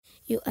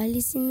You are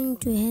listening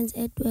to Hands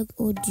at Work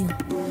Audio.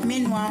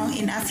 Meanwhile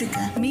in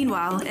Africa.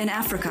 Meanwhile in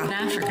Africa. In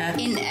Africa.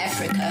 In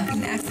Africa.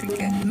 In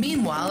Africa.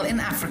 Meanwhile in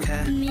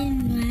Africa.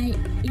 Meanwhile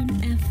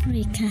in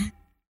Africa.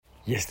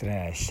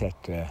 Yesterday I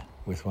sat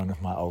with one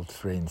of my old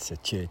friends, a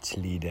church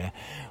leader,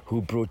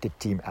 who brought the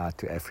team out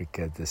to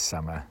Africa this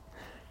summer.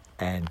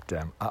 And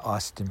I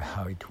asked him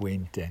how it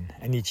went,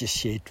 and he just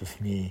shared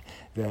with me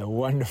the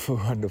wonderful,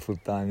 wonderful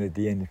time that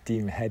he and the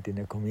team had in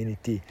the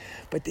community.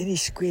 But then he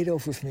squared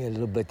off with me a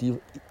little bit. He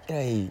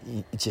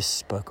just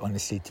spoke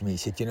honestly to me. He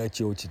said,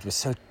 George, it was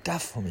so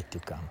tough for me to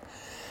come.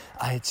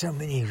 I had so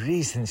many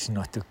reasons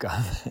not to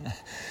come.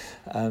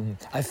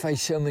 I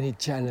faced so many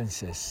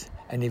challenges.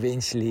 And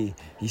eventually,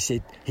 he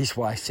said, his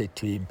wife said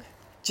to him,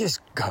 just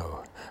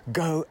go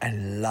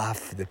and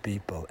love the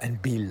people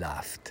and be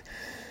loved.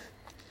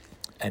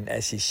 And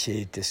as he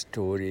shared the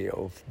story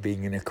of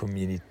being in a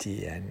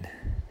community and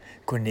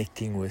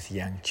connecting with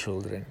young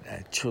children,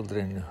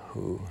 children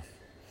who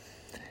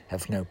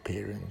have no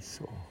parents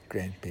or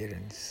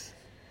grandparents,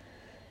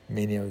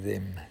 many of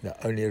them, the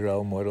only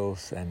role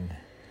models and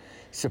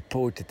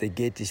support that they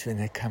get is when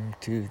they come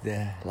to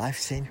the Life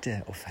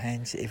Center of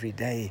Hands every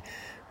day,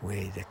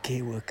 where the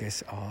care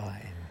workers are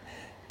and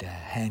the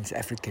Hands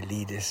Africa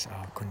leaders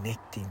are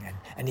connecting.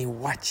 And he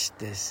watched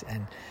this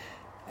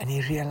and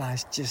he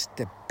realized just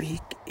the big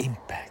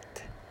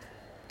impact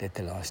that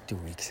the last 2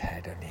 weeks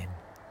had on him.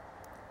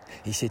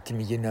 He said to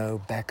me,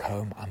 back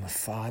home, I'm a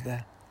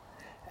father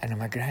and I'm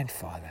a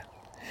grandfather.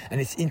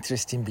 And it's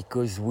interesting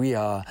because we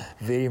are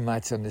very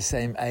much on the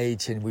same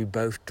age, and we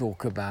both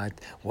talk about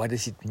what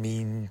does it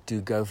mean to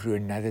go through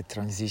another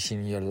transition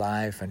in your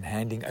life and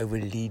handing over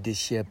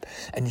leadership.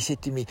 And he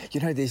said to me,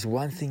 there's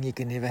one thing you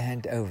can never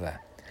hand over,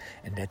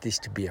 and that is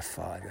to be a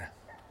father.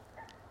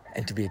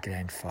 And to be a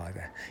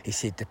grandfather. He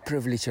said, the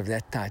privilege of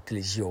that title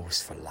is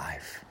yours for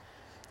life.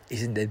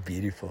 Isn't that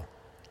beautiful?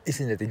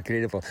 Isn't that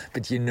incredible?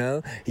 But he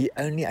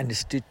only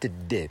understood the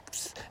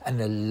depths and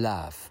the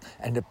love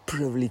and the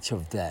privilege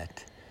of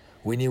that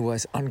when he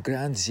was on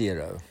ground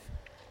zero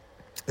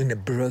in a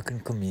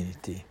broken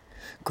community,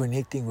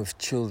 connecting with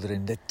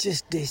children that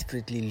just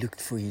desperately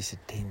looked for his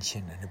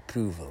attention and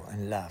approval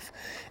and love.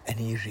 And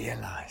he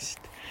realized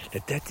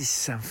that is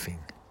something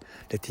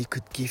that he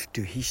could give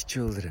to his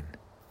children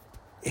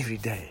every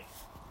day,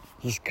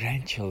 his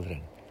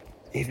grandchildren,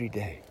 every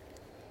day.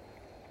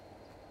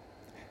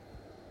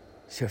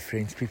 So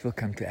friends, people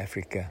come to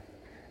Africa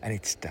and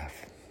it's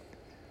tough.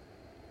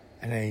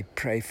 And they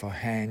pray for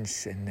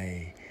Hands and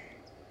they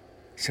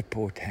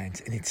support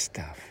Hands and it's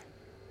tough.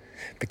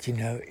 But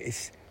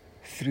it's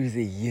through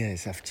the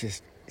years I've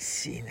just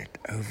seen it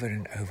over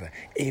and over.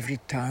 Every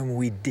time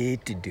we dare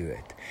to do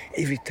it,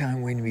 every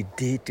time when we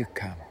dare to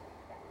come,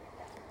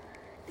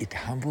 it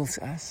humbles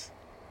us.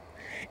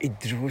 It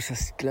draws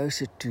us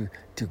closer to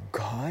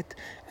God,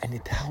 and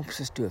it helps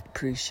us to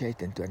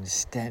appreciate and to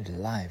understand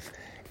life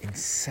in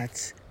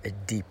such a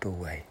deeper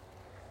way.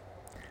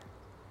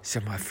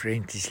 So my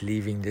friend is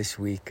leaving this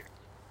week,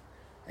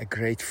 a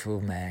grateful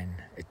man,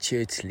 a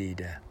church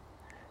leader,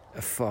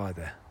 a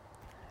father,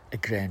 a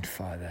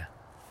grandfather,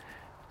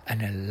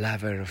 and a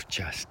lover of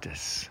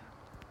justice.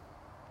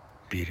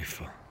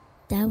 Beautiful.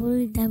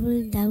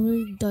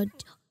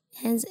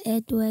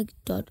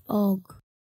 www.handsatwork.org